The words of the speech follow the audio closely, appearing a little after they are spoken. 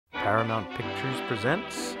Paramount Pictures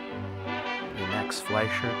presents a Max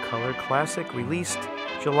Fleischer color classic released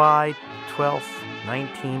July 12th,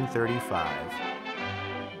 1935.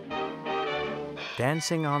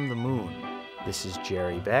 Dancing on the Moon. This is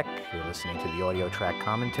Jerry Beck. You're listening to the audio track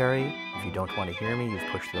commentary. If you don't want to hear me,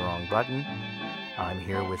 you've pushed the wrong button. I'm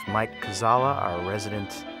here with Mike Kazala, our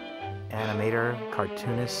resident animator,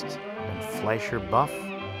 cartoonist, and Fleischer buff.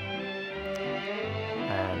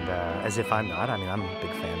 And as if I'm not, I'm a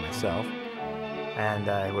big fan myself. And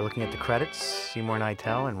we're looking at the credits, Seymour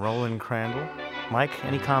Keitel and Roland Crandall. Mike,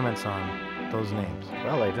 any comments on those names?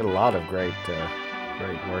 Well, they did a lot of great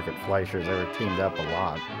work at Fleischer's. They were teamed up a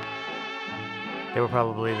lot. They were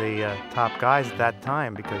probably the top guys at that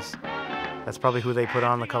time because that's probably who they put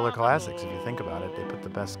on the color classics. If you think about it, they put the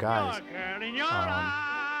best guys.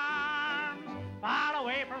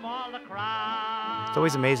 It's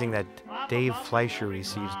always amazing that Dave Fleischer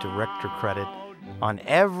receives director credit on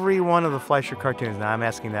every one of the Fleischer cartoons. Now, I'm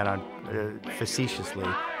asking that facetiously.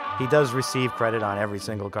 He does receive credit on every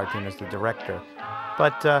single cartoon as the director.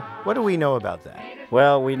 But what do we know about that?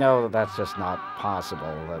 Well, we know that that's just not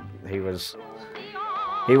possible. That he was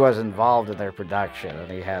involved in their production, and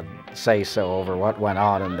he had say-so over what went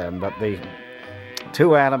on in them. But the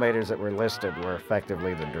two animators that were listed were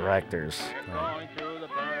effectively the directors. Right.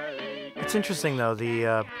 It's interesting, though,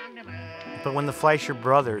 but when the Fleischer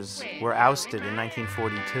brothers were ousted in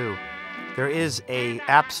 1942, there is a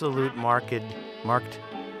absolute marked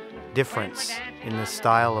difference in the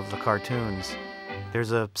style of the cartoons.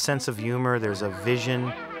 There's a sense of humor, there's a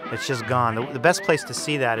vision that's just gone. The best place to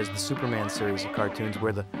see that is the Superman series of cartoons,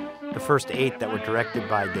 where the first 8 that were directed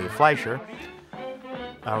by Dave Fleischer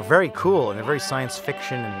are very cool, and they're very science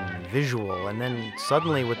fiction and visual. And then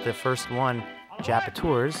suddenly with the first one,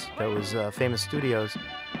 Japatours, that was Famous Studios,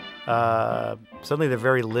 suddenly they're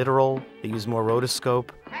very literal. They use more rotoscope.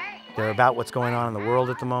 They're about what's going on in the world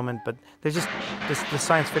at the moment, but there's just the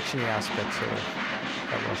science fiction-y aspects of it.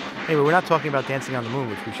 Anyway, we're not talking about Dancing on the Moon,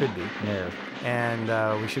 which we should be. Yeah. And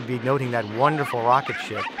we should be noting that wonderful rocket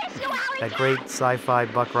ship, that great sci-fi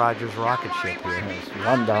Buck Rogers rocket ship here. It's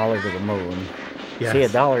 $1 to the moon. Yes.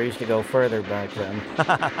 See, $1 used to go further back then.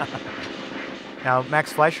 Now,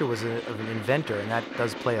 Max Fleischer was an inventor, and that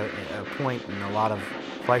does play a point in a lot of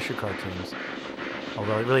Fleischer cartoons.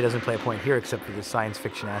 Although it really doesn't play a point here, except for the science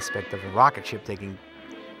fiction aspect of a rocket ship taking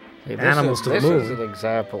animals to the moon. This is an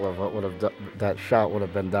example of what that shot would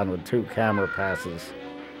have been done with 2 camera passes.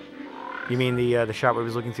 You mean the shot where he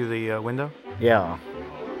was looking through the window? Yeah.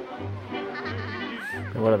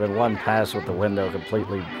 It would have been one pass with the window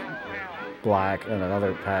completely black, and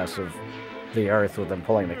another pass of the Earth with them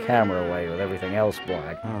pulling the camera away with everything else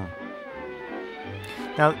black. Oh.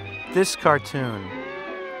 Now, this cartoon,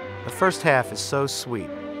 the first half is so sweet.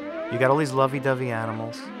 You got all these lovey-dovey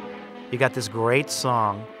animals. You got this great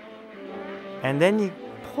song. And then you...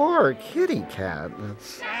 Poor kitty cat.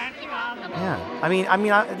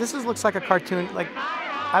 Yeah. This looks like a cartoon. Like,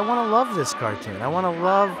 I want to love this cartoon. I want to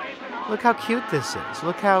love... Look how cute this is.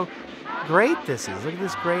 Look how great this is. Look at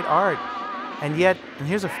this great art. And yet, and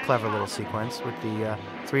here's a clever little sequence with the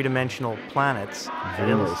three-dimensional planets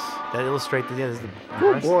Venus. that illustrate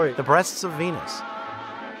the breasts of Venus.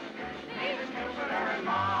 And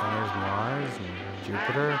there's Mars and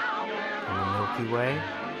Jupiter and the Milky Way.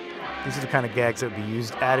 These are the kind of gags that would be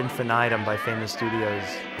used ad infinitum by Famous Studios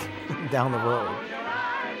down the road.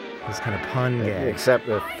 This kind of pun gag. Except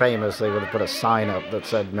if Famous, they would have put a sign up that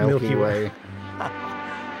said Milky Way.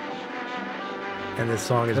 And this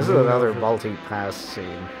song is... This is another multi-pass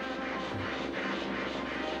scene.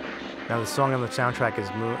 Now the song on the soundtrack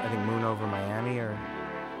is Moon Over Miami,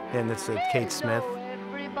 and it's Kate Smith.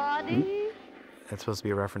 That's supposed to be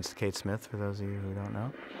a reference to Kate Smith, for those of you who don't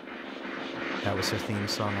know. That was her theme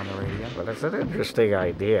song on the radio. But it's an interesting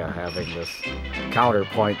idea, having this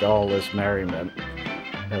counterpoint to all this merriment.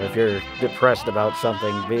 And if you're depressed about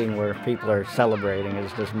something, being where people are celebrating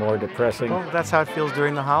is just more depressing. Well, that's how it feels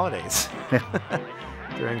during the holidays.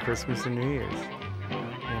 During Christmas and New Year's.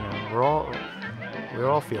 We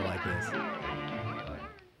all feel like this.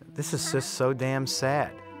 This is just so damn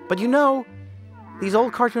sad. But these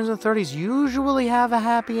old cartoons in the 30s usually have a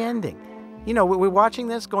happy ending. We're watching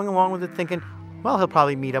this, going along with it, thinking, well, he'll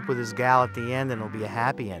probably meet up with his gal at the end and it'll be a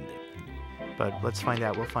happy ending. But let's find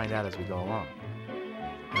out. We'll find out as we go along.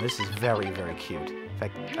 And this is very, very cute. In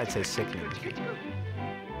fact, I'd say sickeningly cute.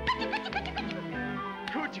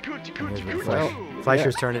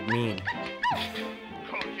 Fleischer's turned it mean.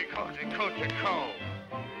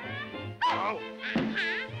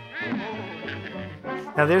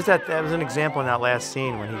 Now that was an example in that last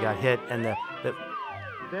scene when he got hit, and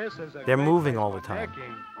They're moving all the time.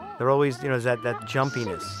 They're always, you know, that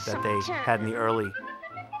jumpiness that they had in the early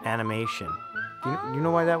animation. Do you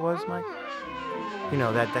know why that was, Mike? You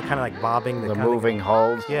know, that kind of like bobbing. The moving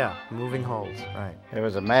hulls? Yeah, moving hulls, right. It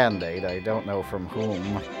was a mandate. I don't know from whom.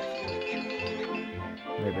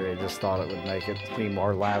 Maybe they just thought it would make it seem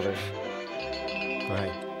more lavish.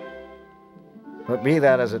 Right. But be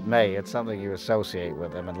that as it may, it's something you associate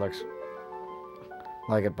with them. It looks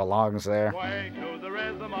like it belongs there.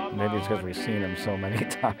 Maybe it's because we've seen him so many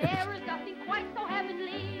times.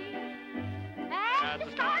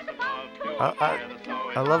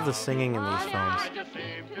 I love the singing in these films.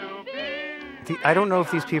 I don't know if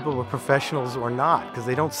these people were professionals or not, because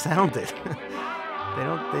they don't sound it.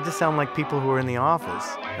 They just sound like people who were in the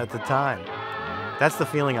office at the time. That's the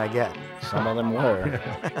feeling I get. Some of them were.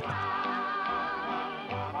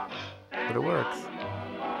 But it works.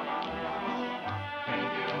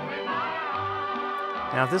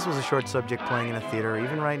 Now, if this was a short subject playing in a theater,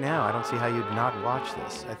 even right now, I don't see how you'd not watch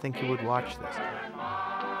this. I think you would watch this.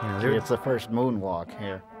 You know, it's the first moonwalk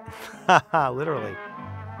here. Literally.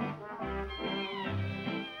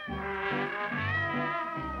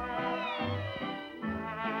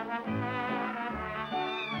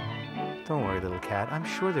 Don't worry, little cat. I'm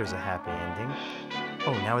sure there's a happy ending.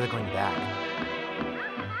 Oh, now they're going back.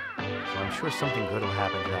 So I'm sure something good will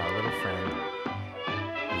happen to our little friend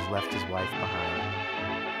who's left his wife behind,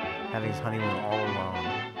 having his honeymoon all alone.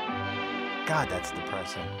 God, that's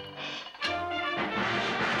depressing.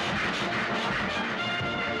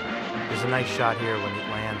 There's a nice shot here when it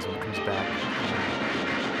lands, when it comes back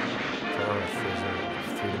to Earth. There's a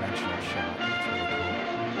three-dimensional shot. It's really cool.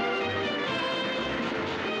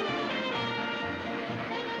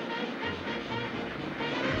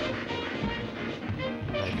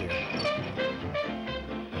 Right here.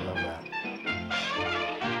 I love that.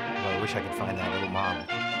 Oh, I wish I could find that little model.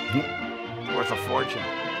 Worth a fortune.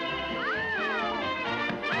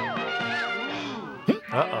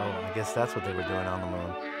 Uh-oh, I guess that's what they were doing on the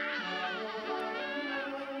moon.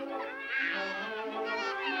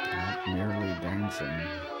 Not merely dancing.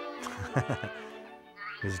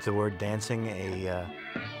 Is the word dancing a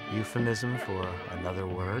euphemism for another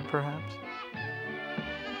word, perhaps?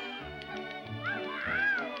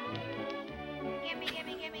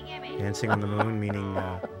 Dancing on the moon, meaning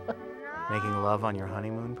making love on your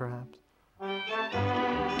honeymoon, perhaps?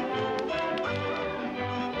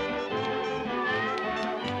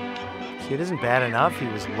 See, it isn't bad enough. He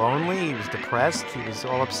was lonely, he was depressed, he was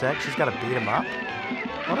all upset. She's got to beat him up.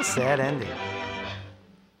 What a sad ending.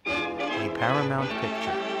 A Paramount picture.